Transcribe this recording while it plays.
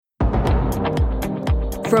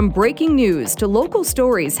From breaking news to local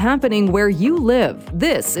stories happening where you live,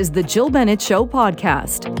 this is the Jill Bennett Show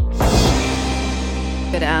podcast.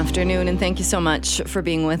 Good afternoon, and thank you so much for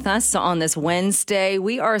being with us on this Wednesday.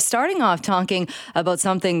 We are starting off talking about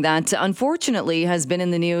something that unfortunately has been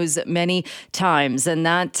in the news many times, and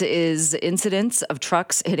that is incidents of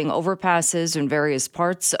trucks hitting overpasses in various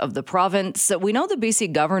parts of the province. We know the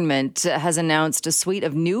BC government has announced a suite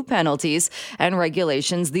of new penalties and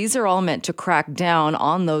regulations. These are all meant to crack down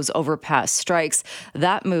on those overpass strikes.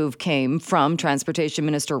 That move came from Transportation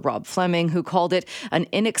Minister Rob Fleming, who called it an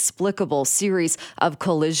inexplicable series of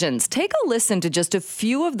collisions. Take a listen to just a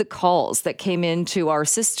few of the calls that came into our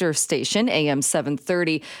sister station, AM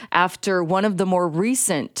 730, after one of the more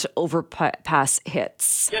recent overpass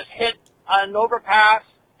hits. Just hit an overpass,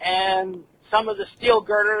 and some of the steel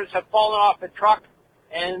girders have fallen off the truck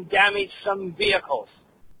and damaged some vehicles.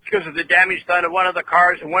 Because of the damage done to one of the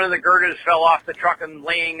cars, and one of the girders fell off the truck and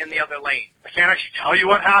laying in the other lane. I can't actually tell you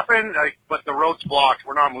what happened, but the road's blocked.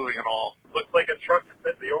 We're not moving at all. Looks like a truck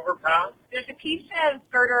that hit the overpass. There's a piece of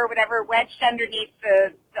girder or whatever wedged underneath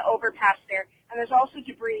the overpass there, and there's also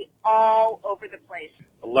debris all over the place.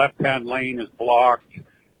 The left-hand lane is blocked,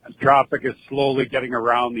 and traffic is slowly getting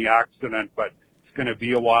around the accident, but it's going to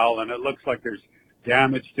be a while, and it looks like there's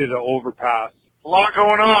damage to the overpass. A lot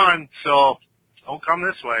going on, so don't come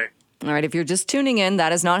this way. All right, if you're just tuning in,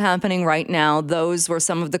 that is not happening right now. Those were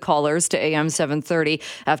some of the callers to AM 730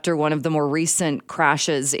 after one of the more recent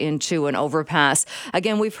crashes into an overpass.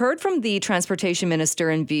 Again, we've heard from the Transportation Minister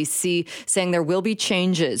in BC saying there will be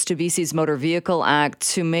changes to BC's Motor Vehicle Act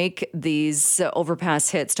to make these overpass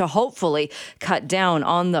hits to hopefully cut down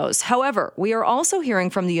on those. However, we are also hearing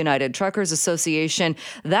from the United Truckers Association.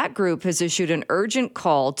 That group has issued an urgent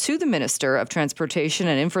call to the Minister of Transportation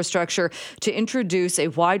and Infrastructure to introduce a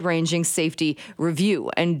wide-ranging safety review.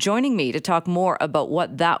 And joining me to talk more about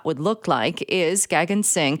what that would look like is Gagan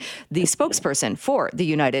Singh, the spokesperson for the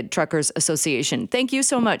United Truckers Association. Thank you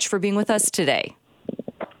so much for being with us today.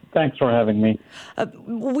 Thanks for having me.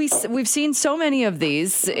 We've seen so many of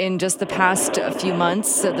these in just the past few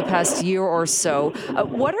months, the past year or so.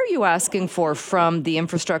 What are you asking for from the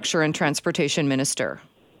Infrastructure and Transportation Minister?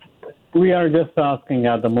 We are just asking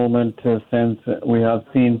at the moment, since we have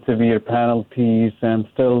seen severe penalties and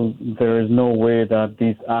still there is no way that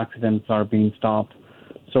these accidents are being stopped.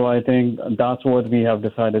 So I think that's what we have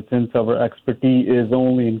decided, since our expertise is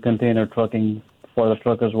only in container trucking for the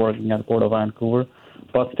truckers working at Port of Vancouver.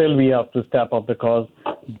 But still we have to step up because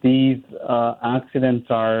these accidents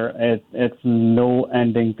it's no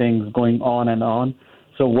ending things going on and on.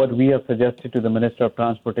 So what we have suggested to the Minister of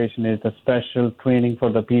Transportation is a special training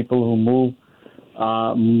for the people who move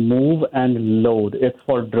and load. It's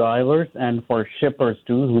for drivers and for shippers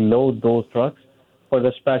too who load those trucks, for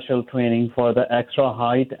the special training for the extra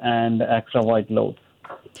height and extra wide loads.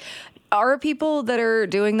 Are people that are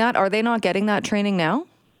doing that, are they not getting that training now?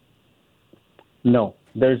 No,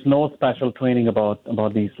 there's no special training about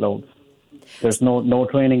these loads. There's no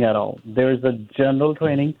training at all. There's a general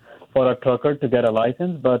training for a trucker to get a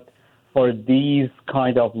license, but for these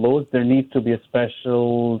kind of loads, there needs to be a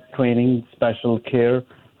special training, special care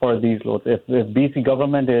for these loads. If BC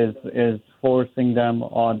government is forcing them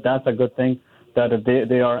on, that's a good thing, that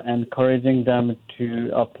they are encouraging them to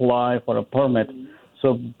apply for a permit.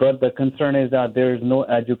 So, but the concern is that there is no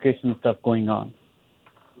education stuff going on.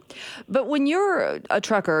 But when you're a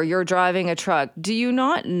trucker, you're driving a truck, do you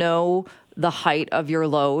not know the height of your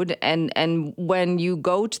load? And when you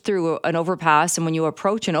go through an overpass and when you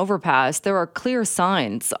approach an overpass, there are clear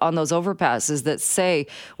signs on those overpasses that say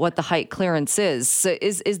what the height clearance is. So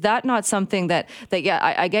is that not something that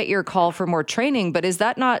I get your call for more training, but is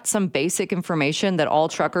that not some basic information that all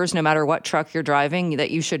truckers, no matter what truck you're driving,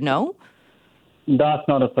 that you should know? That's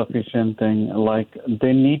not a sufficient thing. Like,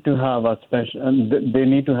 they need to have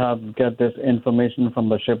get this information from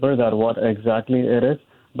the shipper that what exactly it is.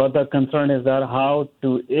 But the concern is that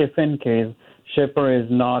if in case shipper is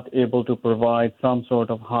not able to provide some sort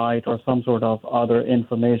of height or some sort of other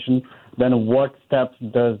information, then what steps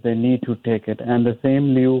does they need to take it? And the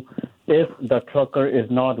same lieu, if the trucker is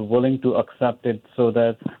not willing to accept it, so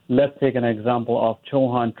that, let's take an example of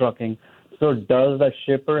Chohan Trucking. So does the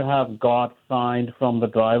shipper have got signed from the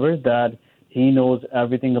driver that he knows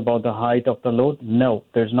everything about the height of the load? No,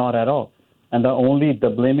 there's not at all. And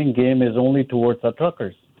the blaming game is only towards the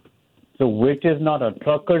truckers. So which is not a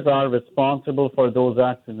truckers are responsible for those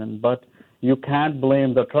accidents, but you can't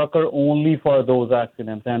blame the trucker only for those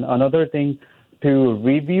accidents. And another thing to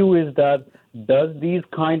review is that does these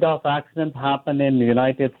kind of accidents happen in the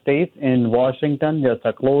United States, in Washington, just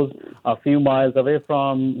a few miles away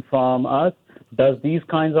from us? Does these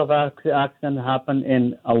kinds of accidents happen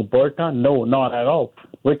in Alberta? No, not at all.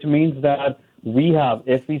 Which means that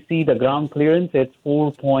if we see the ground clearance, it's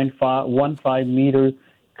 4.15 meter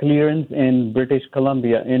clearance in British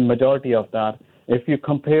Columbia, in majority of that. If you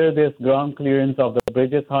compare this ground clearance of the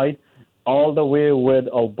bridge's height all the way with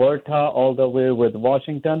Alberta, all the way with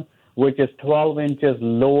Washington, which is 12 inches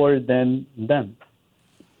lower than them.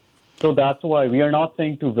 So that's why we are not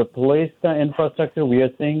saying to replace the infrastructure. We are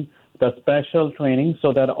saying the special training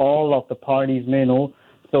so that all of the parties may know,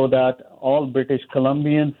 so that all British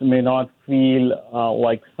Columbians may not feel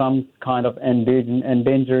like some kind of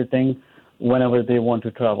endangered thing whenever they want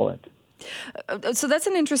to travel it. So that's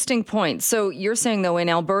an interesting point. So you're saying, though, in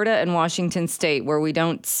Alberta and Washington State, where we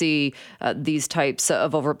don't see these types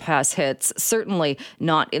of overpass hits, certainly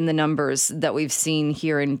not in the numbers that we've seen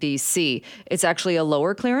here in BC, it's actually a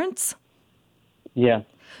lower clearance? Yeah,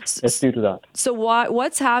 it's due to that. So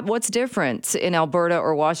what's different in Alberta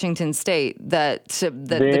or Washington State that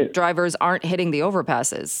the drivers aren't hitting the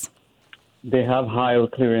overpasses? They have higher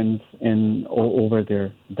clearance over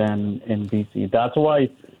there than in BC. That's why.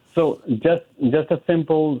 So just a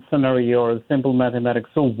simple scenario or simple mathematics.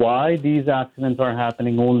 So why these accidents are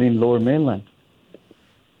happening only in Lower Mainland?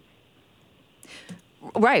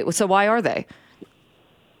 Right. So why are they?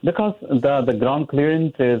 Because the ground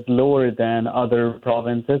clearance is lower than other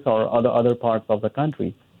provinces or other parts of the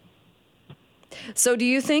country. So do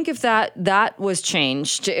you think if that was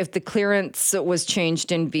changed, if the clearance was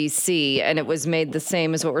changed in BC and it was made the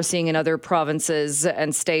same as what we're seeing in other provinces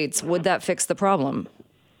and states, would that fix the problem?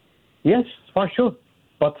 Yes, for sure.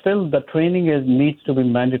 But still, the training needs to be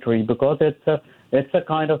mandatory because it's a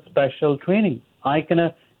kind of special training.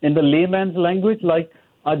 In the layman's language, like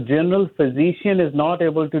a general physician is not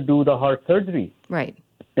able to do the heart surgery. Right.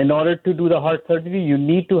 In order to do the heart surgery, you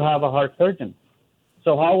need to have a heart surgeon.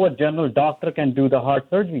 So how a general doctor can do the heart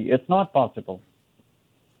surgery? It's not possible.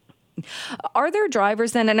 Are there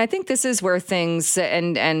drivers then, and I think this is where things,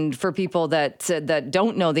 and for people that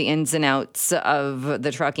don't know the ins and outs of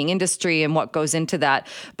the trucking industry and what goes into that,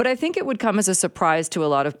 but I think it would come as a surprise to a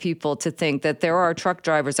lot of people to think that there are truck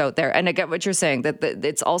drivers out there, and I get what you're saying, that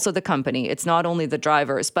it's also the company, it's not only the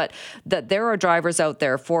drivers, but that there are drivers out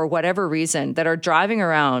there for whatever reason that are driving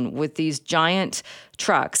around with these giant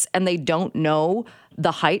trucks and they don't know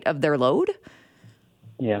the height of their load?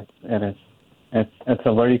 Yes, it is. It's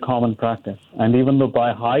a very common practice. And even though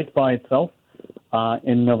by height by itself,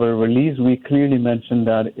 in our release, we clearly mentioned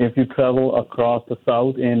that if you travel across the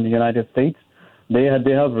south in the United States, they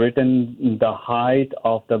have written the height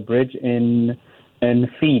of the bridge in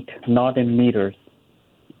feet, not in meters.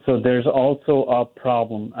 So there's also a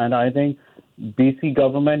problem. And I think BC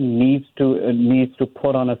government needs to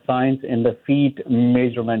put on a science in the feet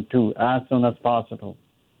measurement too, as soon as possible.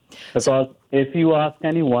 Because if you ask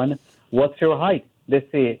anyone, what's your height? They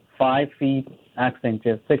say 5 feet, X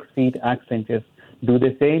inches, 6 feet, X inches. Do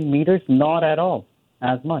they say in meters? Not at all,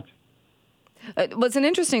 as much. Well, it's an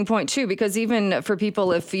interesting point, too, because even for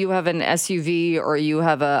people, if you have an SUV or you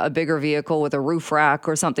have a bigger vehicle with a roof rack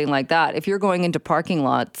or something like that, if you're going into parking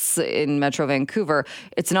lots in Metro Vancouver,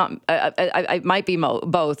 it's not, it might be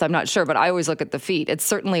both, I'm not sure, but I always look at the feet. It's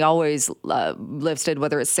certainly always listed,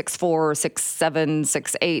 whether it's 6'4", 6'7",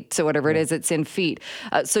 6'8", so whatever it is, it's in feet.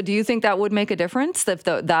 So do you think that would make a difference if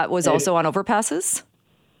that was also on overpasses?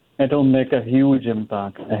 It'll make a huge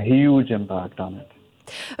impact on it.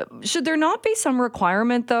 Should there not be some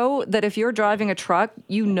requirement, though, that if you're driving a truck,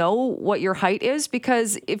 you know what your height is?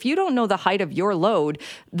 Because if you don't know the height of your load,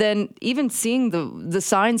 then even seeing the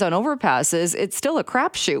signs on overpasses, it's still a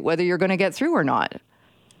crapshoot whether you're going to get through or not.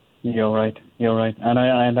 You're right. And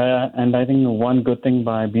I think one good thing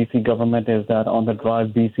by BC government is that on the Drive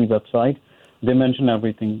BC website, they mention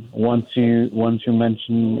everything. Once you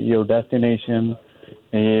mention your destination,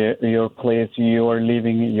 your place, you are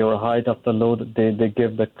leaving, your height of the load, they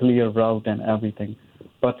give the clear route and everything.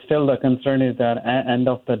 But still, the concern is that at the end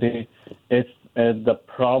of the day, the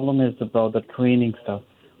problem is about the training stuff.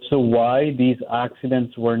 So why these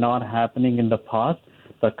accidents were not happening in the past?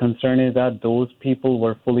 The concern is that those people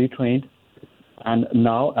were fully trained, and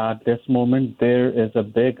now at this moment, there is a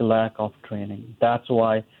big lack of training. That's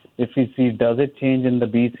why if you see, does it change in the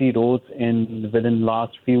BC roads within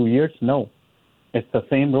last few years? No. It's the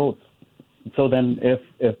same roads. So then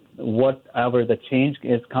if whatever the change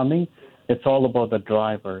is coming, it's all about the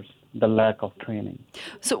drivers, the lack of training.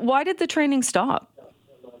 So why did the training stop?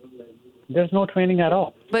 There's no training at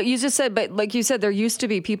all. But you just said, but like you said, there used to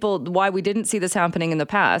be people, why we didn't see this happening in the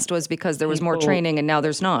past was because there was more training and now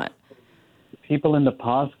there's not. People in the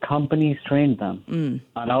past, companies trained them.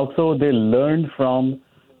 And also they learned from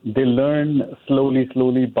they learn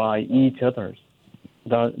slowly by each other.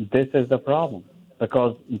 This is the problem,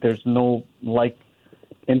 because there's no, like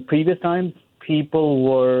in previous times, people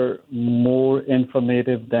were more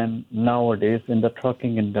informative than nowadays in the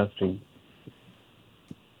trucking industry.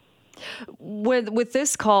 With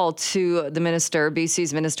this call to the minister,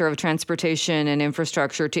 BC's Minister of Transportation and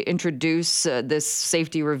Infrastructure, to introduce this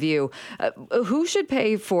safety review, who should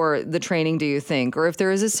pay for the training, do you think? Or if there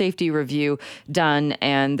is a safety review done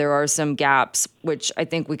and there are some gaps, which I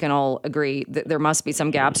think we can all agree that there must be some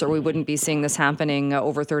gaps, or we wouldn't be seeing this happening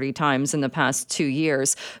over 30 times in the past 2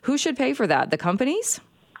 years. Who should pay for that? The companies?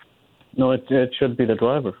 No, it should be the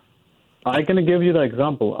driver. I can give you the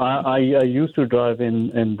example. I used to drive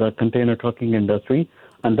in the container trucking industry,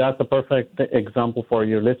 and that's a perfect example for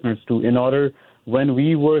your listeners too. When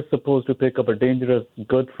we were supposed to pick up a dangerous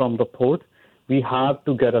good from the port, we have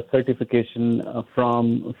to get a certification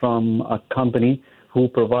from a company who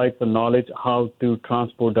provides the knowledge how to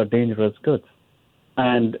transport the dangerous goods.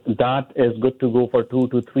 And that is good to go for 2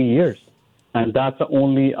 to 3 years. And that's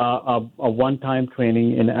only a one-time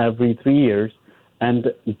training in every 3 years.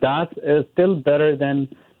 And that is still better than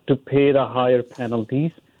to pay the higher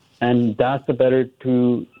penalties, and that's better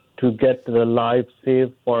to get the life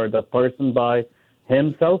saved for the person by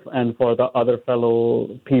himself and for the other fellow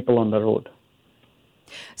people on the road.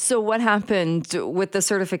 So what happened with the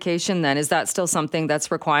certification then? Is that still something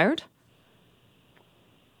that's required?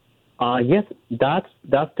 Yes, that's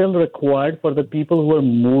still required for the people who are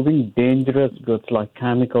moving dangerous goods like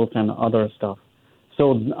chemicals and other stuff.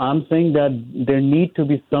 So I'm saying that there need to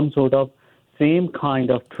be some sort of same kind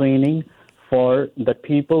of training for the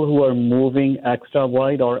people who are moving extra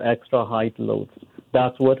wide or extra height loads.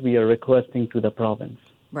 That's what we are requesting to the province.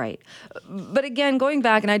 Right. But again, going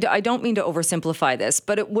back, and I don't mean to oversimplify this,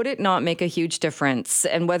 but would it not make a huge difference?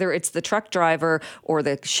 And whether it's the truck driver or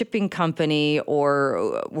the shipping company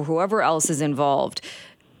or whoever else is involved,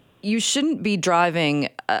 you shouldn't be driving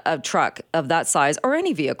a truck of that size, or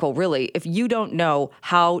any vehicle really, if you don't know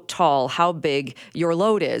how tall, how big your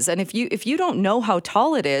load is. And if you don't know how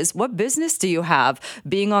tall it is, what business do you have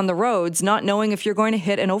being on the roads, not knowing if you're going to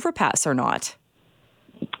hit an overpass or not?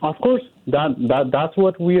 Of course, that's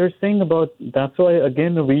what we are saying about. That's why,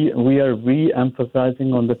 again, we are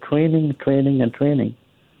re-emphasizing on the training.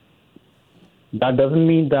 That doesn't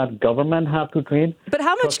mean that government have to train. But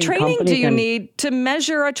how much training do you need to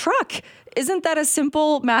measure a truck? Isn't that a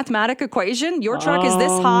simple mathematic equation? Your truck is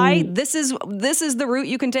this high. This is the route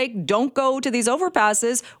you can take. Don't go to these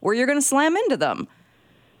overpasses where you're going to slam into them.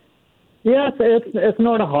 Yes, it's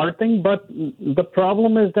not a hard thing, but the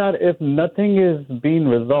problem is that if nothing is being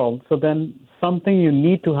resolved, so then something you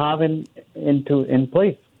need to have in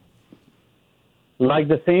place. Like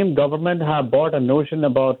the same government have bought a notion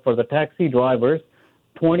about for the taxi drivers.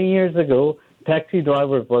 20 years ago, taxi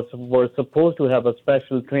drivers were supposed to have a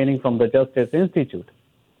special training from the Justice Institute.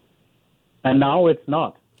 And now it's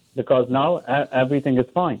not, because now everything is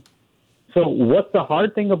fine. So what's the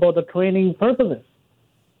hard thing about the training purposes?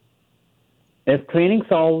 If training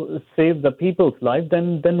saves the people's life,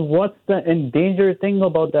 then what's the endangered thing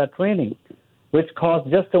about that training, which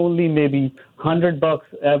costs just only maybe $100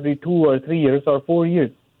 every 2 or 3 years or 4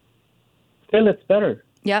 years? Still, it's better.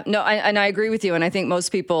 Yeah, no, I agree with you. And I think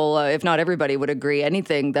most people, if not everybody, would agree.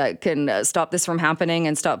 Anything that can stop this from happening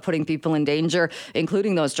and stop putting people in danger,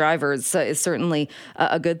 including those drivers, is certainly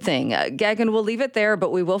a good thing. Gagan, we'll leave it there,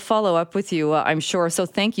 but we will follow up with you, I'm sure. So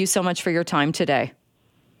thank you so much for your time today.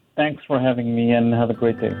 Thanks for having me, and have a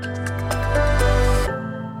great day.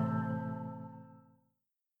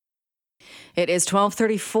 It is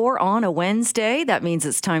 12:34 on a Wednesday. That means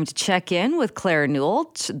it's time to check in with Claire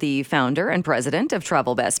Newell, the founder and president of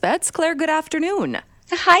Travel Best Bets. Claire, good afternoon.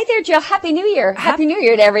 Hi there, Jill. Happy New Year. Happy New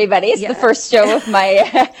Year to everybody. It's the first show of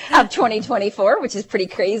of 2024, which is pretty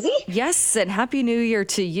crazy. Yes, and Happy New Year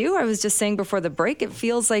to you. I was just saying before the break, it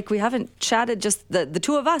feels like we haven't chatted, just the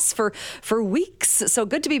two of us, for weeks. So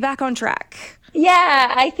good to be back on track.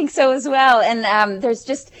 Yeah, I think so as well. And it's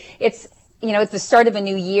the start of a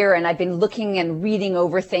new year, and I've been looking and reading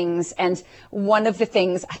over things. And one of the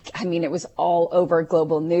things, it was all over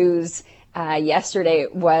global news yesterday,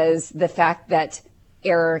 was the fact that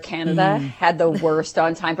Air Canada had the worst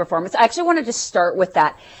on-time performance. I actually wanted to start with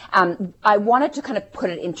that. I wanted to kind of put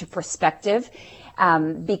it into perspective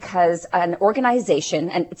because an organization,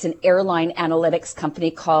 and it's an airline analytics company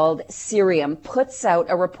called Cirium, puts out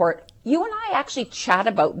a report. You and I actually chat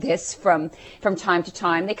about this from time to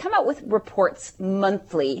time. They come out with reports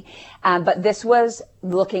monthly, but this was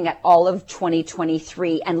looking at all of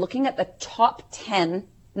 2023 and looking at the top 10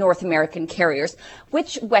 North American carriers,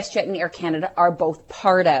 which WestJet and Air Canada are both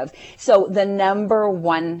part of. So the number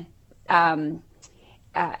one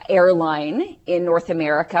airline in North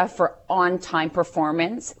America for on-time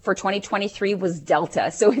performance for 2023 was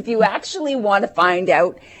Delta. So if you actually want to find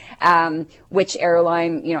out which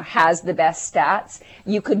airline, has the best stats,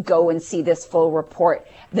 you could go and see this full report.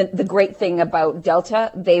 The great thing about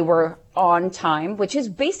Delta, they were on time, which is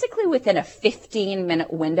basically within a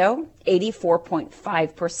 15-minute window,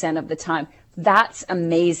 84.5% of the time. That's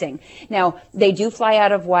amazing. Now, they do fly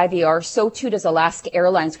out of YVR. So too does Alaska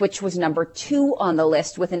Airlines, which was number 2 on the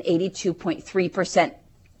list with an 82.3%.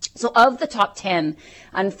 So of the top 10,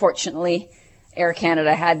 unfortunately, Air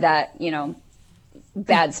Canada had that,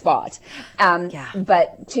 bad spot.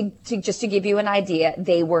 But just to give you an idea,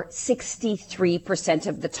 they were 63%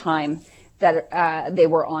 of the time that they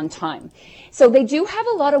were on time. So they do have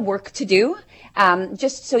a lot of work to do.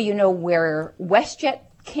 Just so you know where WestJet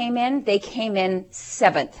came in, they came in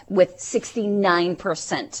 7th with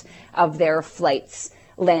 69% of their flights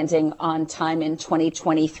landing on time in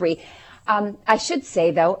 2023. I should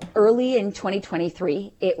say, though, early in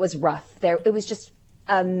 2023, it was rough. It was just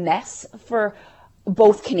a mess for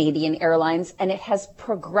both Canadian airlines, and it has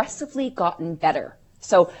progressively gotten better.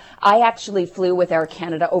 So I actually flew with Air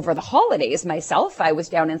Canada over the holidays myself. I was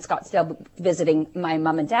down in Scottsdale visiting my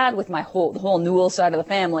mom and dad with the whole Newell side of the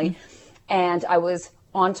family, and I was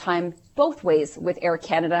on time both ways with Air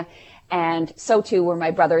Canada, and so too were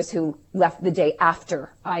my brothers who left the day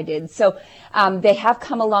after I did. So they have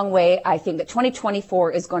come a long way. I think that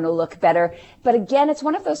 2024 is going to look better. But again, it's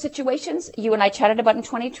one of those situations you and I chatted about in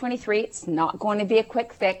 2023. It's not going to be a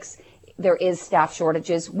quick fix. There is staff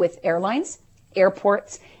shortages with airlines,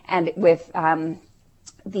 airports, and with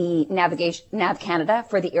the Nav Canada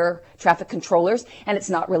for the air traffic controllers. And it's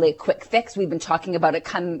not really a quick fix. We've been talking about it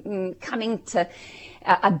coming to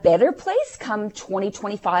a better place come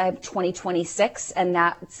 2025, 2026. And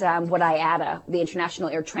that's what IATA, the International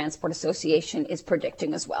Air Transport Association, is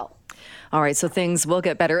predicting as well. All right, so things will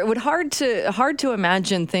get better. It would hard to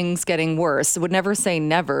imagine things getting worse. Would never say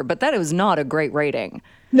never, but that is not a great rating.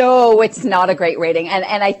 No, it's not a great rating.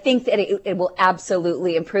 And I think that it will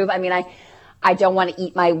absolutely improve. I mean, I don't want to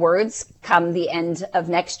eat my words come the end of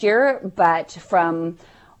next year, but from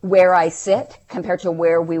where I sit compared to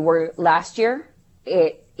where we were last year,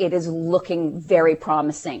 it is looking very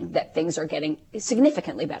promising that things are getting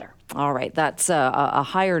significantly better. All right. That's a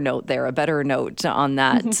higher note there, a better note on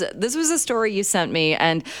that. This was a story you sent me,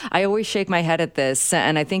 and I always shake my head at this,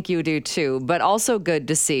 and I think you do too, but also good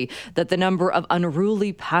to see that the number of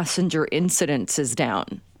unruly passenger incidents is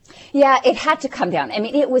down. Yeah, it had to come down. I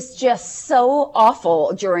mean, it was just so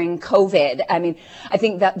awful during COVID. I mean, I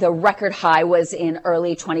think that the record high was in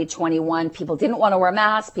early 2021. People didn't want to wear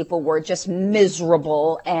masks. People were just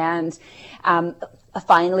miserable. And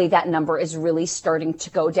finally, that number is really starting to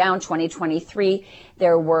go down. 2023,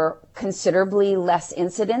 there were considerably less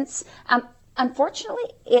incidents.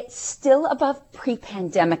 Unfortunately, it's still above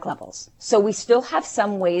pre-pandemic levels. So we still have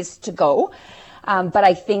some ways to go. But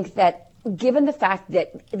I think that given the fact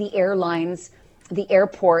that the airlines, the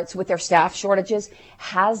airports with their staff shortages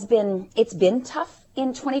it's been tough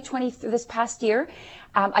in 2020 this past year.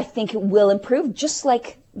 I think it will improve, just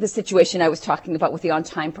like the situation I was talking about with the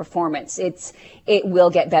on-time performance. It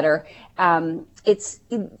will get better. I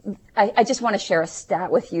just want to share a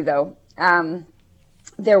stat with you though.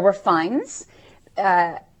 There were fines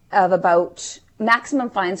of about maximum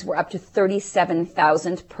fines were up to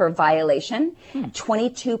 $37,000 per violation.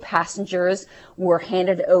 22 passengers were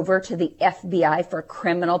handed over to the FBI for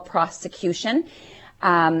criminal prosecution.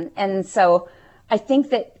 And so I think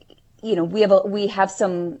that, we have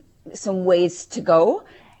some ways to go,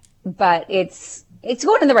 but it's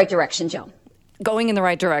going in the right direction, Jill. Going in the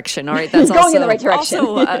right direction. All right. That's going in the right direction.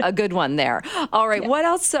 Also a good one there. All right. Yeah. What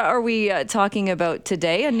else are we talking about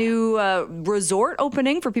today? A new resort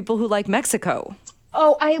opening for people who like Mexico.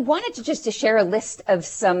 Oh, I wanted to share a list of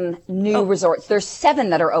some new resorts. There's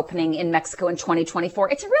 7 that are opening in Mexico in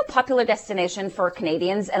 2024. It's a real popular destination for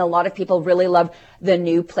Canadians, and a lot of people really love the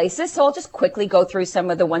new places. So I'll just quickly go through some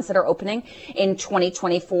of the ones that are opening in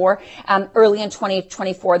 2024. Early in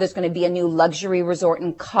 2024, there's going to be a new luxury resort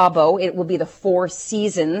in Cabo. It will be the Four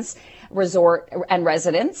Seasons Resort and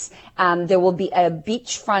Residence. There will be a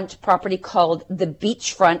beachfront property called the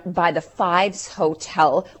Beachfront by the Fives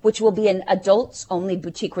Hotel, which will be an adults-only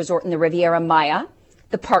boutique resort in the Riviera Maya.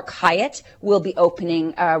 The Park Hyatt will be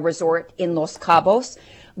opening a resort in Los Cabos.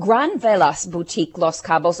 Gran Velas Boutique Los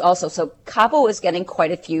Cabos also. So Cabo is getting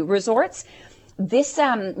quite a few resorts. This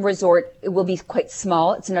resort will be quite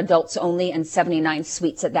small. It's an adults-only and 79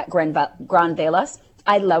 suites at that Gran Velas.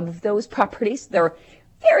 I love those properties. They're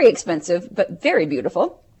very expensive, but very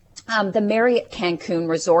beautiful. The Marriott Cancun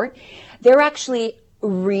Resort, they're actually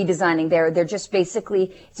redesigning they're just basically,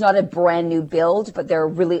 it's not a brand new build, but they're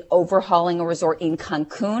really overhauling a resort in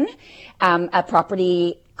Cancun, a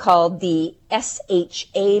property called the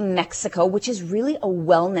SHA Mexico, which is really a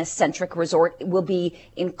wellness-centric resort. It will be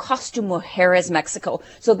in Costa Mujeres, Mexico.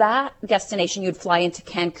 So that destination, you'd fly into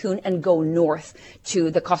Cancun and go north to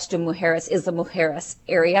the Costa Mujeres, Isla Mujeres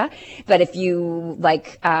area. But if you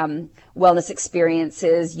like wellness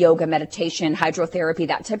experiences, yoga, meditation, hydrotherapy,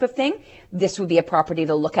 that type of thing, this would be a property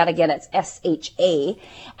to look at. Again, it's SHA.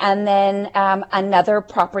 And then another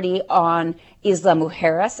property on Isla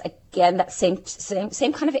Mujeres, again, that same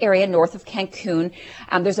kind of area north of Cancun.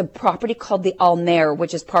 There's a property called the Almer,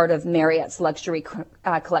 which is part of Marriott's luxury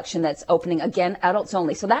collection that's opening, again, adults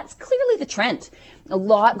only. So that's clearly the trend. A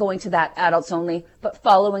lot going to that adults only, but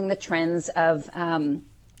following the trends of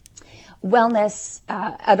wellness,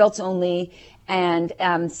 adults only, and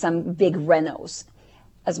some big renos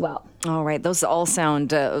as well. All right. Those all sound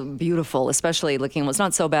beautiful, especially looking, well, it's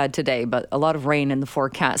not so bad today, but a lot of rain in the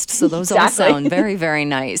forecast. So those all sound very, very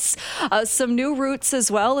nice. Some new routes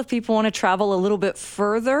as well if people want to travel a little bit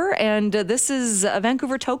further. And this is a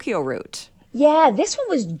Vancouver-Tokyo route. Yeah, this one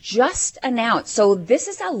was just announced. So this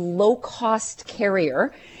is a low-cost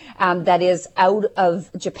carrier that is out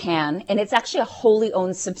of Japan. And it's actually a wholly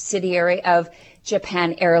owned subsidiary of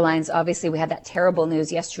Japan Airlines. Obviously, we had that terrible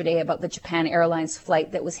news yesterday about the Japan Airlines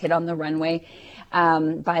flight that was hit on the runway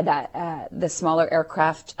by the smaller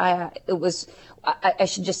aircraft. It was, I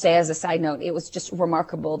should just say as a side note, it was just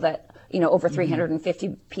remarkable that, over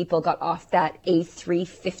 350 people got off that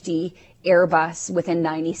A350 Airbus within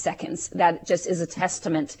 90 seconds. That just is a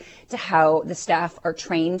testament to how the staff are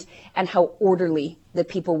trained and how orderly the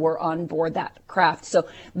people were on board that craft. So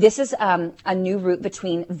this is a new route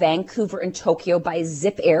between Vancouver and Tokyo by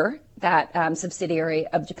Zip Air, that subsidiary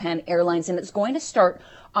of Japan Airlines, and it's going to start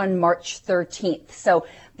on March 13th. So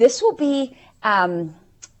this will be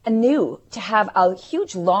new to have a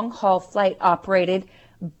huge long-haul flight operated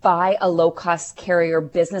by a low-cost carrier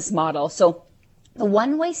business model. So the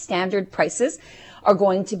one-way standard prices are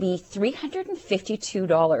going to be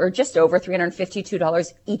 $352, or just over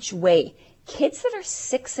 $352 each way. Kids that are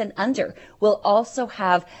 6 and under will also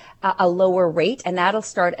have a lower rate, and that'll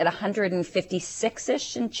start at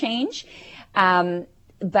 $156-ish and change.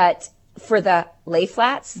 But for the lay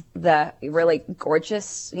flats, the really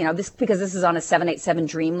gorgeous, because this is on a 787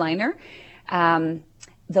 Dreamliner,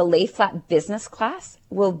 the lay flat business class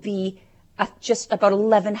will be just about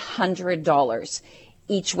 $1,100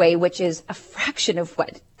 each way, which is a fraction of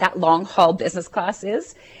what that long haul business class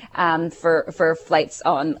is for flights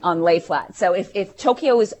on lay flat. So if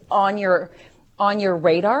Tokyo is on your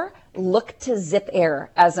radar, look to Zip Air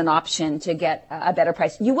as an option to get a better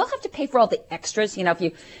price. You will have to pay for all the extras, if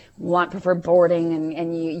you want preferred boarding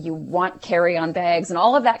and you want carry-on bags and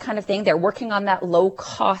all of that kind of thing. They're working on that low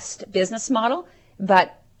cost business model,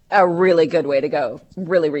 but a really good way to go.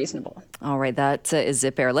 Really reasonable. All right. That is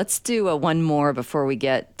Zip Air. Let's do one more before we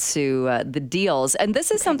get to the deals. And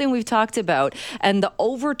this is something we've talked about, and the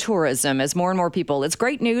over-tourism as more and more people. It's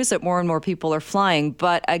great news that more and more people are flying,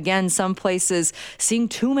 but again, some places seeing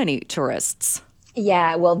too many tourists.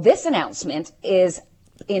 Yeah, well, this announcement is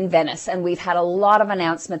in Venice, and we've had a lot of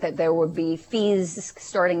announcement that there will be fees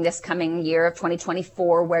starting this coming year of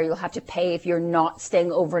 2024 where you'll have to pay if you're not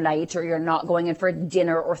staying overnight or you're not going in for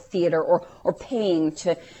dinner or theater or paying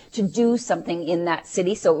to do something in that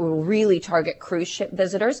city. So it will really target cruise ship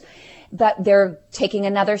visitors. But they're taking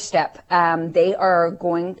another step. They are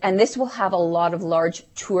going, and this will have a lot of large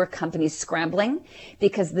tour companies scrambling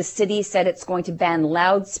because the city said it's going to ban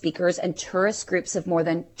loudspeakers and tourist groups of more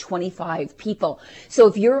than 25 people. So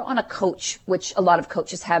if you're on a coach, which a lot of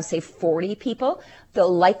coaches have, say 40 people,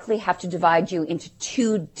 they'll likely have to divide you into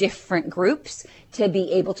 2 different groups to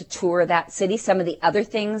be able to tour that city. Some of the other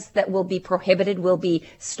things that will be prohibited will be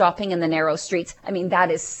stopping in the narrow streets. I mean,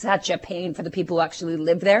 that is such a pain for the people who actually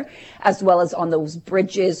live there, as well as on those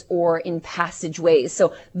bridges or in passageways.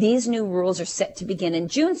 So these new rules are set to begin in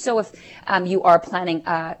June. So if you are planning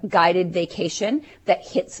a guided vacation that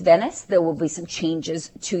hits Venice, there will be some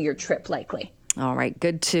changes to your trip likely. All right.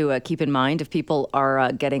 Good to keep in mind if people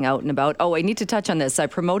are getting out and about. Oh, I need to touch on this. I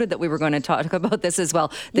promoted that we were going to talk about this as well.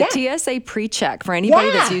 The TSA PreCheck, for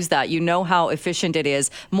anybody that's used that, you know how efficient it is.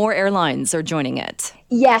 More airlines are joining it.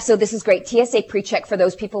 Yeah, so this is great. TSA PreCheck for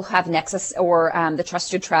those people who have Nexus or the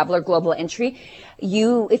Trusted Traveler Global Entry.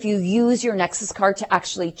 If you use your Nexus card to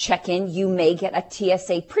actually check in, you may get a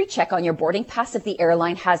TSA PreCheck on your boarding pass if the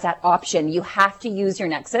airline has that option. You have to use your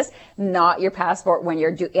Nexus, not your passport when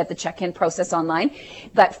you're at the check-in process online.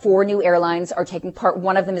 But 4 new airlines are taking part.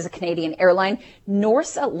 One of them is a Canadian airline,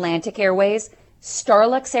 North Atlantic Airways,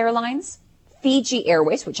 Starlux Airlines, Fiji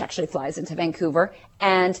Airways, which actually flies into Vancouver,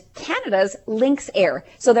 and Canada's Lynx Air.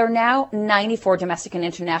 So there are now 94 domestic and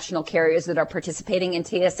international carriers that are participating in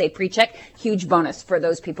TSA PreCheck. Huge bonus for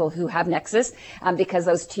those people who have Nexus, because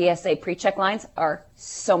those TSA PreCheck lines are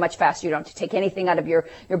so much faster. You don't have to take anything out of your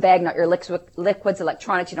bag, not your liquids,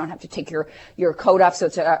 electronics. You don't have to take your coat off. So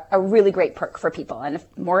it's a really great perk for people. And if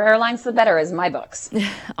more airlines, the better, is my books.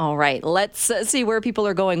 All right. Let's see where people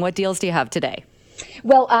are going. What deals do you have today?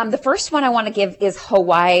 Well, the first one I want to give is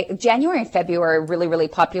Hawaii. January and February are really, really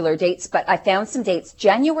popular dates, but I found some dates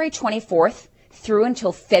January 24th through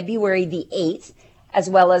until February the 8th, as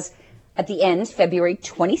well as at the end, February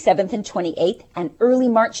 27th and 28th, and early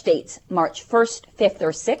March dates, March 1st, 5th,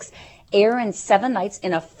 or 6th. Air and 7 nights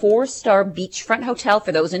in a 4-star beachfront hotel.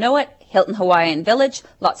 For those who know it, Hilton Hawaiian Village.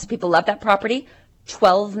 Lots of people love that property.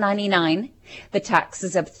 $1,299. The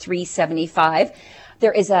taxes of $375.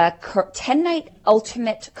 There is a 10-night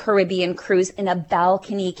ultimate Caribbean cruise in a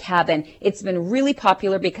balcony cabin. It's been really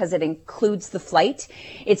popular because it includes the flight.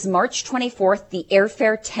 It's March 24th, the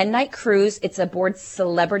airfare 10-night cruise. It's aboard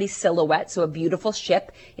Celebrity Silhouette, so a beautiful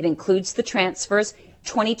ship. It includes the transfers,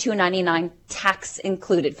 $22.99, tax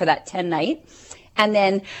included for that 10-night. And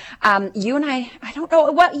then you and I don't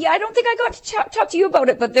know what, I don't think I got to talk to you about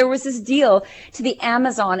it, but there was this deal to the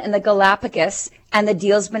Amazon and the Galapagos, and the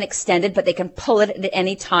deal's been extended, but they can pull it at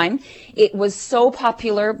any time. It was so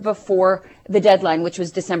popular before the deadline, which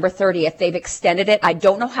was December 30th. They've extended it. I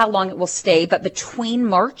don't know how long it will stay, but between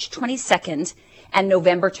March 22nd and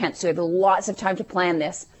November 10th, so we have lots of time to plan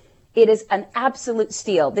this. It is an absolute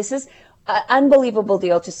steal. This is an unbelievable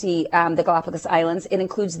deal to see the Galapagos Islands. It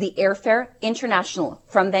includes the airfare international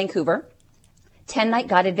from Vancouver, 10-night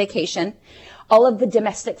guided vacation, all of the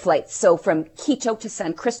domestic flights. So from Quito to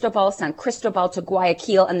San Cristobal to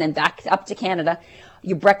Guayaquil, and then back up to Canada.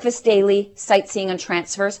 Your breakfast daily, sightseeing and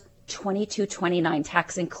transfers, $22.29,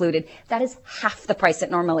 tax included. That is half the price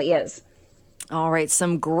it normally is. All right.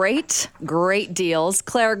 Some great deals.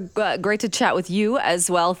 Claire, great to chat with you as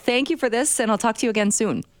well. Thank you for this, and I'll talk to you again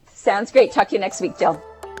soon. Sounds great. Talk to you next week, Jill.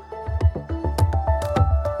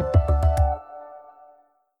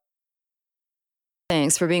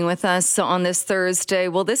 Thanks for being with us on this Thursday.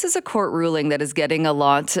 Well, this is a court ruling that is getting a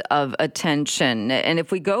lot of attention. And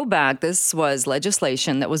if we go back, this was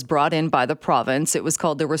legislation that was brought in by the province. It was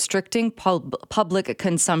called the Restricting Public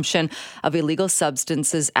Consumption of Illegal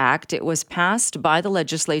Substances Act. It was passed by the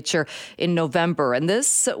legislature in November. And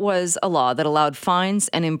this was a law that allowed fines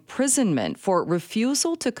and imprisonment for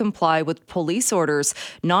refusal to comply with police orders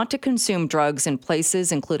not to consume drugs in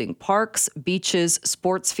places including parks, beaches,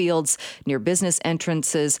 sports fields, near business entrances,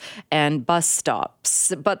 and bus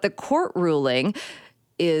stops. But the court ruling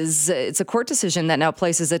it's a court decision that now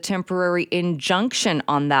places a temporary injunction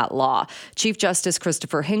on that law. Chief Justice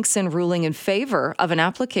Christopher Hinkson ruling in favor of an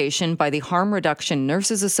application by the Harm Reduction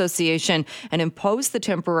Nurses Association and imposed the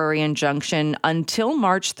temporary injunction until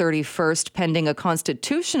March 31st, pending a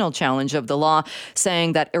constitutional challenge of the law,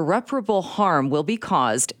 saying that irreparable harm will be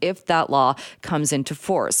caused if that law comes into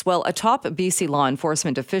force. Well, a top BC law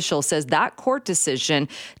enforcement official says that court decision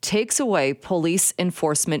takes away police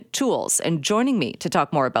enforcement tools. And joining me to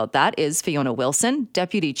talk more about that is Fiona Wilson,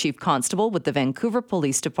 Deputy Chief Constable with the Vancouver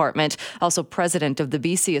Police Department, also President of the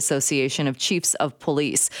BC Association of Chiefs of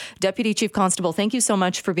Police. Deputy Chief Constable, thank you so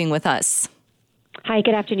much for being with us. Hi,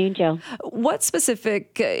 good afternoon, Jill. What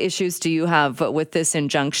specific issues do you have with this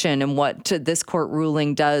injunction and what this court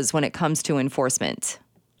ruling does when it comes to enforcement?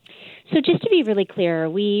 So just to be really clear,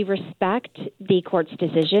 we respect the court's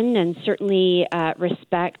decision and certainly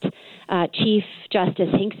respect Chief Justice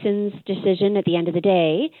Hinkson's decision at the end of the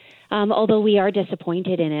day, although we are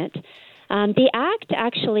disappointed in it. The act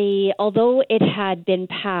actually, although it had been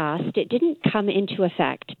passed, it didn't come into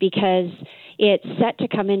effect because it's set to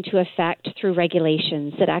come into effect through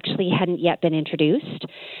regulations that actually hadn't yet been introduced.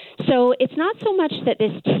 So it's not so much that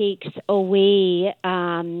this takes away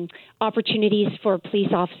opportunities for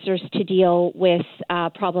police officers to deal with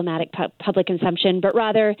problematic public consumption, but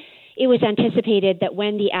rather it was anticipated that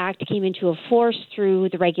when the act came into force through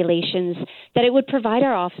the regulations, that it would provide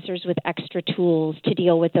our officers with extra tools to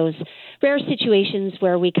deal with those rare situations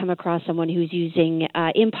where we come across someone who's using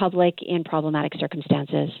in public in problematic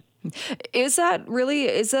circumstances. Is that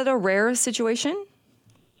a rare situation?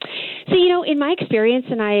 So, in my experience,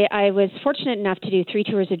 and I was fortunate enough to do 3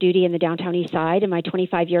 tours of duty in the downtown east side in my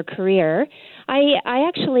 25-year career, I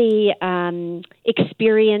actually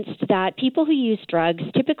experienced that people who use drugs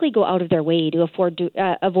typically go out of their way to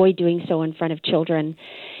avoid doing so in front of children.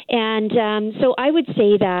 And so I would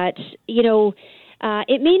say that,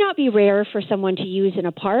 it may not be rare for someone to use in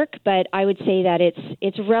a park, but I would say that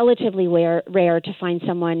it's relatively rare to find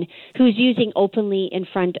someone who's using openly in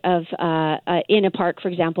front of in a park, for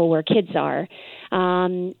example, where kids are.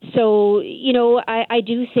 So I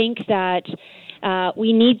do think that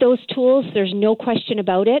we need those tools. There's no question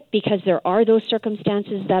about it, because there are those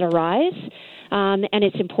circumstances that arise. And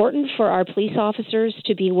it's important for our police officers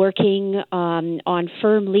to be working on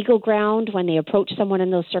firm legal ground when they approach someone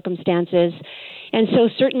in those circumstances. And so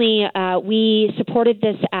certainly we supported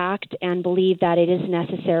this act and believe that it is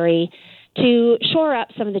necessary to shore up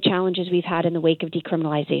some of the challenges we've had in the wake of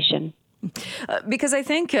decriminalization. Because I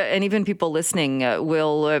think, and even people listening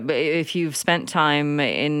will, if you've spent time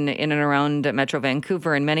in and around Metro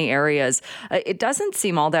Vancouver in many areas, it doesn't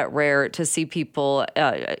seem all that rare to see people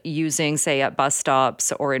using, say, at bus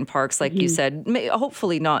stops or in parks, like you said,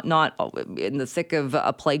 hopefully not in the thick of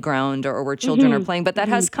a playground or where children are playing, but that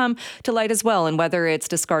has come to light as well, and whether it's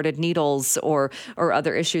discarded needles or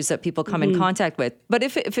other issues that people come in contact with. But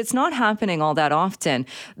if it's not happening all that often,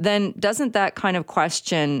 then doesn't that kind of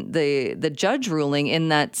question the judge ruling, in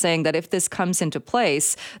that saying that if this comes into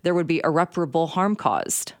place, there would be irreparable harm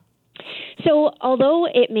caused? So although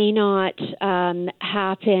it may not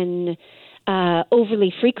happen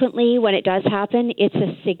overly frequently, when it does happen, it's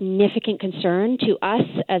a significant concern to us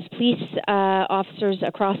as police officers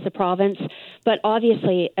across the province, but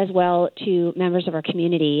obviously as well to members of our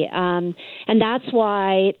community. And that's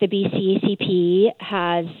why the BCACP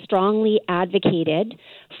has strongly advocated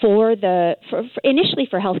initially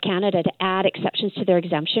for Health Canada to add exceptions to their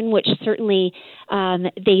exemption, which certainly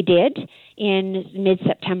they did in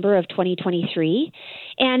mid-September of 2023,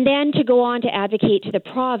 and then to go on to advocate to the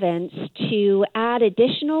province to add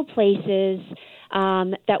additional places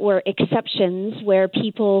that were exceptions where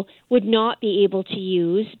people would not be able to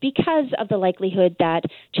use because of the likelihood that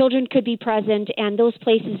children could be present. And those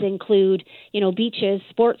places include, beaches,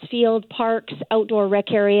 sports field, parks, outdoor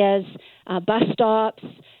rec areas, bus stops,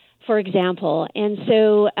 for example. And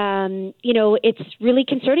so, it's really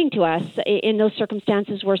concerning to us in those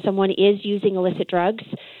circumstances where someone is using illicit drugs.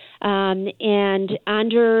 And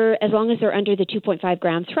as long as they're under the 2.5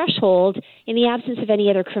 gram threshold, in the absence of any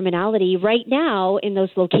other criminality, right now in those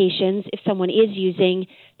locations, if someone is using,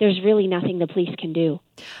 there's really nothing the police can do.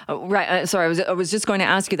 Right. Sorry, I was just going to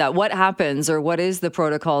ask you that. What happens, or what is the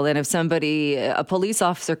protocol then if a police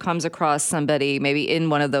officer comes across somebody maybe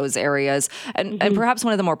in one of those areas, and perhaps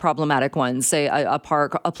one of the more problematic ones, say a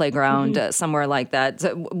park, a playground, somewhere like that?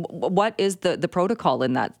 So what is the protocol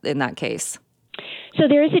in that case? So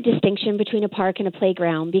there is a distinction between a park and a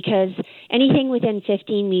playground, because anything within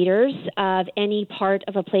 15 meters of any part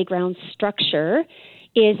of a playground structure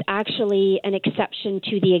is actually an exception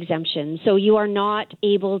to the exemption. So you are not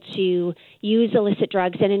able to use illicit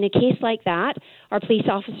drugs. And in a case like that, our police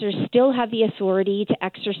officers still have the authority to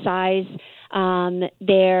exercise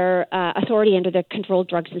their authority under the Controlled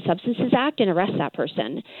Drugs and Substances Act and arrest that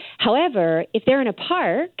person. However, if they're in a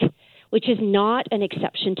park, which is not an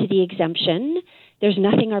exception to the exemption, there's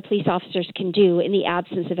nothing our police officers can do in the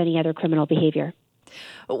absence of any other criminal behavior.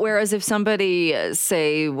 Whereas if somebody,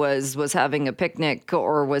 say, was having a picnic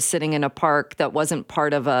or was sitting in a park that wasn't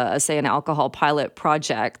part of an alcohol pilot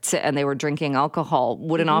project, and they were drinking alcohol,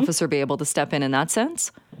 would an officer be able to step in that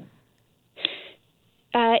sense?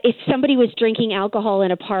 If somebody was drinking alcohol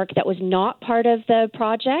in a park that was not part of the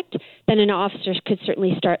project, then an officer could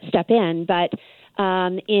certainly step in. But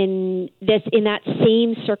in that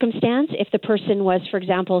same circumstance, if the person was, for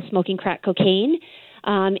example, smoking crack cocaine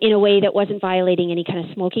in a way that wasn't violating any kind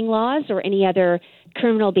of smoking laws or any other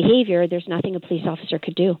criminal behavior, there's nothing a police officer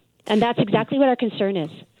could do. And that's exactly what our concern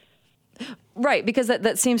is. Right, because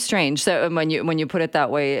that seems strange. So when you put it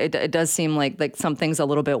that way, it does seem like something's a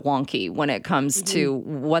little bit wonky when it comes to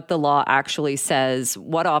what the law actually says,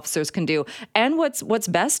 what officers can do, and what's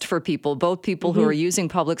best for people, both people who are using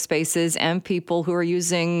public spaces and people who are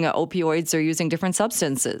using opioids or using different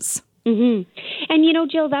substances. And,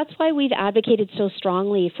 Jill, that's why we've advocated so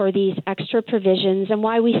strongly for these extra provisions and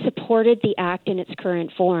why we supported the Act in its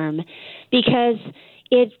current form. Because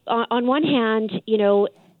on one hand,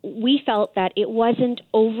 we felt that it wasn't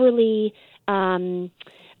overly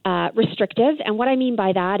restrictive. And what I mean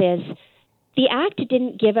by that is the Act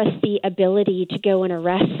didn't give us the ability to go and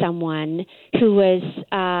arrest someone who was,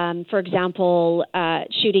 for example,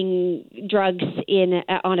 shooting drugs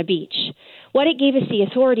on a beach. What it gave us the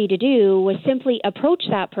authority to do was simply approach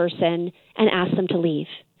that person and ask them to leave.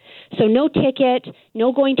 So no ticket,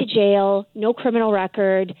 no going to jail, no criminal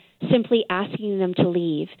record, simply asking them to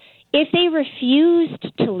leave. If they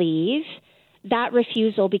refused to leave, that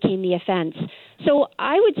refusal became the offense. So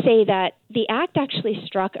I would say that the Act actually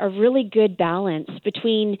struck a really good balance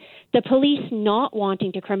between the police not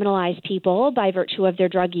wanting to criminalize people by virtue of their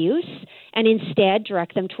drug use and instead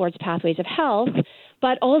direct them towards pathways of health,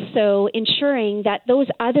 but also ensuring that those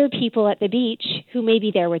other people at the beach who may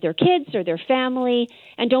be there with their kids or their family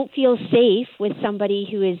and don't feel safe with somebody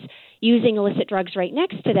who is using illicit drugs right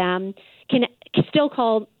next to them can still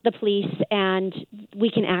call the police, and we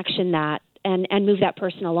can action that and move that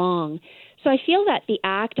person along. So I feel that the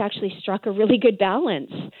Act actually struck a really good balance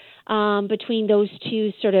between those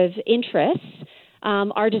two sort of interests,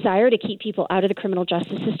 our desire to keep people out of the criminal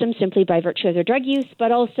justice system simply by virtue of their drug use,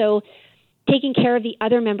 but also taking care of the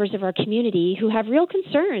other members of our community who have real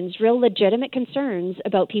concerns, real legitimate concerns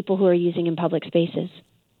about people who are using in public spaces.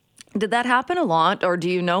 Did that happen a lot, or do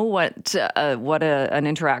you know what an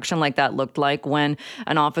interaction like that looked like when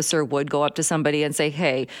an officer would go up to somebody and say,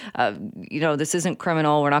 hey, this isn't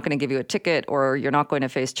criminal, we're not going to give you a ticket, or you're not going to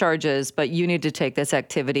face charges, but you need to take this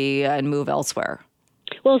activity and move elsewhere?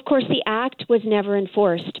 Well, of course, the Act was never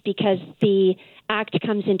enforced because the Act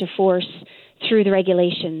comes into force through the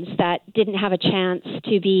regulations that didn't have a chance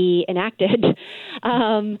to be enacted.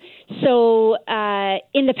 So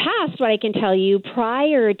in the past, what I can tell you,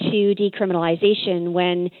 prior to decriminalization,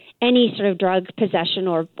 when any sort of drug possession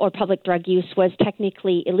or public drug use was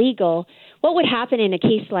technically illegal, what would happen in a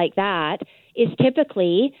case like that is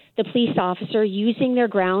typically the police officer, using their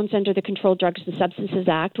grounds under the Controlled Drugs and Substances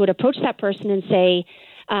Act, would approach that person and say,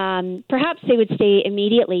 perhaps they would say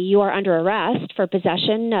immediately, you are under arrest for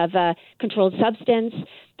possession of a controlled substance.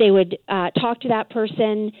 They would talk to that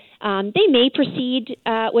person. They may proceed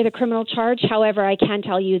with a criminal charge. However, I can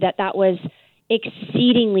tell you that was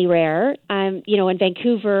exceedingly rare. In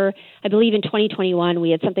Vancouver, I believe in 2021,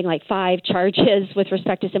 we had something like 5 charges with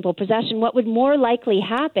respect to simple possession. What would more likely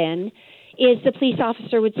happen is the police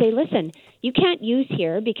officer would say, listen, you can't use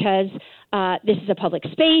here because this is a public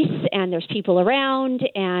space and there's people around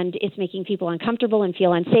and it's making people uncomfortable and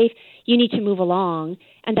feel unsafe. You need to move along.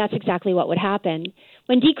 And that's exactly what would happen.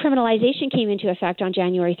 When decriminalization came into effect on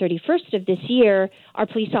January 31st of this year, our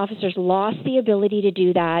police officers lost the ability to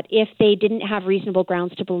do that if they didn't have reasonable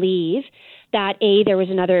grounds to believe that A, there was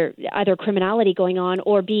other criminality going on,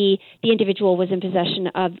 or B, the individual was in possession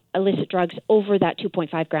of illicit drugs over that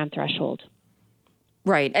 2.5 gram threshold.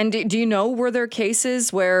 Right. And do you know, were there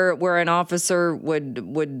cases where an officer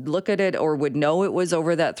would look at it or would know it was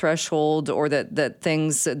over that threshold, or that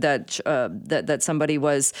things that somebody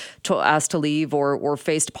was asked to leave or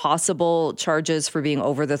faced possible charges for being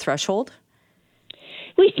over the threshold?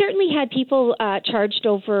 We certainly had people charged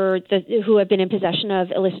who have been in possession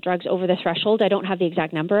of illicit drugs over the threshold. I don't have the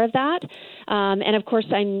exact number of that. And of course,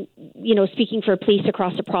 I'm, speaking for police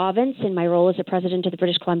across the province in my role as the president of the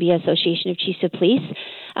British Columbia Association of Chiefs of Police.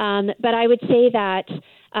 But I would say that,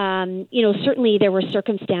 certainly there were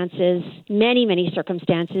circumstances, many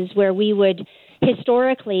circumstances, where we would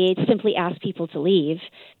historically simply ask people to leave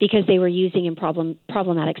because they were using in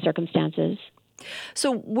problematic circumstances.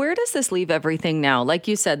 So where does this leave everything now? Like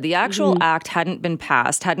you said, the actual act hadn't been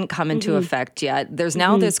passed, hadn't come into effect yet. There's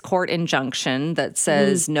now this court injunction that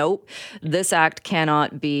says, nope, this act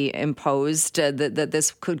cannot be imposed, that this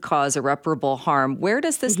could cause irreparable harm. Where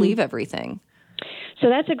does this leave everything? So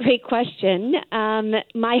that's a great question.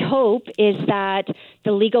 My hope is that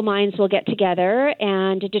the legal minds will get together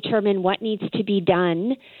and determine what needs to be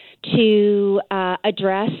done to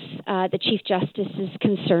address the Chief Justice's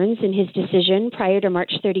concerns in his decision prior to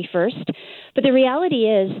March 31st. But the reality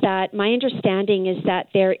is that my understanding is that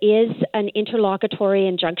there is an interlocutory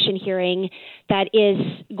injunction hearing that is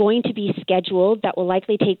going to be scheduled that will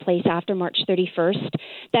likely take place after March 31st.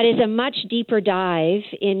 That is a much deeper dive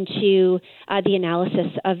into the analysis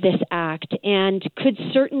of this act and could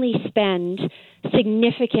certainly spend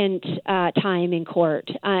significant time in court.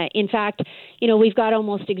 In fact, we've got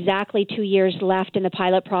almost exactly 2 years left in the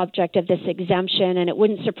pilot project of this exemption, and it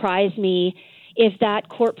wouldn't surprise me if that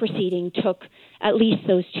court proceeding took at least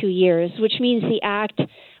those 2 years, which means the act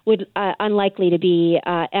would unlikely to be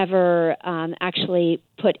ever actually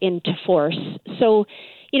put into force. So,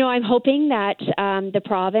 I'm hoping that the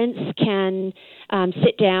province can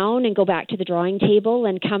sit down and go back to the drawing table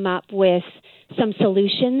and come up with some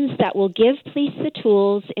solutions that will give police the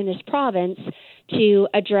tools in this province to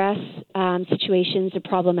address situations of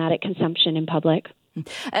problematic consumption in public.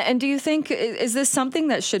 And do you think, is this something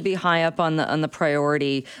that should be high up on the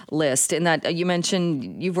priority list? In that you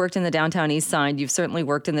mentioned you've worked in the downtown east side, you've certainly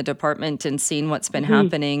worked in the department and seen what's been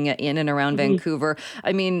happening in and around Vancouver.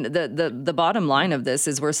 I mean, the bottom line of this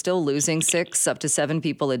is we're still losing 6 up to 7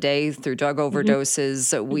 people a day through drug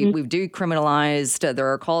overdoses. We've decriminalized. There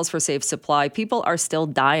are calls for safe supply. People are still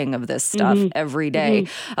dying of this stuff every day.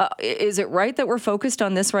 Is it right that we're focused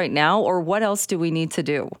on this right now, or what else do we need to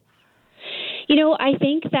do? You know, I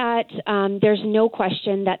think that there's no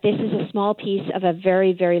question that this is a small piece of a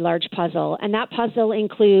very, very large puzzle. And that puzzle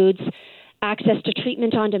includes access to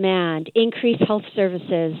treatment on demand, increased health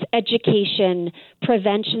services, education,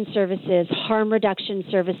 prevention services, harm reduction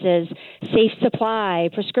services, safe supply,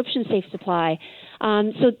 prescription safe supply.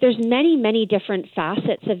 So there's many, many different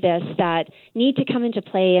facets of this that need to come into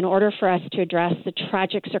play in order for us to address the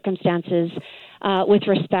tragic circumstances with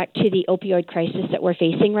respect to the opioid crisis that we're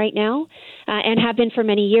facing right now and have been for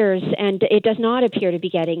many years, and it does not appear to be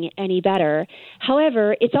getting any better.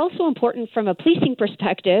 However, it's also important from a policing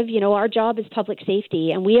perspective. You know, our job is public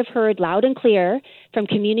safety, and we have heard loud and clear from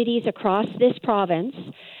communities across this province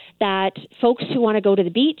that folks who want to go to the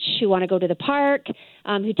beach, who want to go to the park,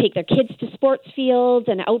 who take their kids to sports fields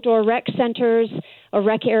and outdoor rec centers or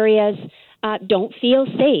rec areas, don't feel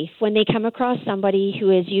safe when they come across somebody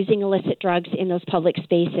who is using illicit drugs in those public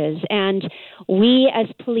spaces. And we as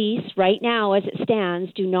police right now, as it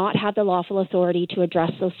stands, do not have the lawful authority to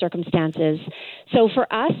address those circumstances. So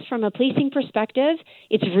for us, from a policing perspective,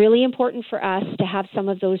 it's really important for us to have some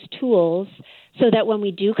of those tools so that when we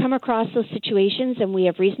do come across those situations and we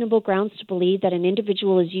have reasonable grounds to believe that an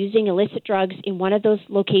individual is using illicit drugs in one of those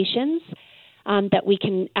locations, that we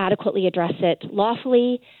can adequately address it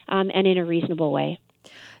lawfully and in a reasonable way.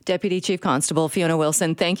 Deputy Chief Constable Fiona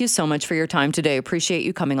Wilson, thank you so much for your time today. Appreciate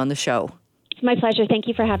you coming on the show. It's my pleasure. Thank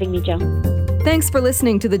you for having me, Jill. Thanks for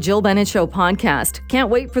listening to the Jill Bennett Show podcast.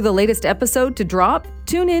 Can't wait for the latest episode to drop?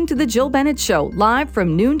 Tune in to the Jill Bennett Show live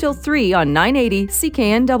from noon till 3 on 980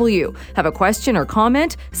 CKNW. Have a question or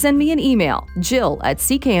comment? Send me an email, jill@cknw.com.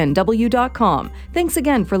 Thanks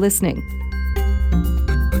again for listening.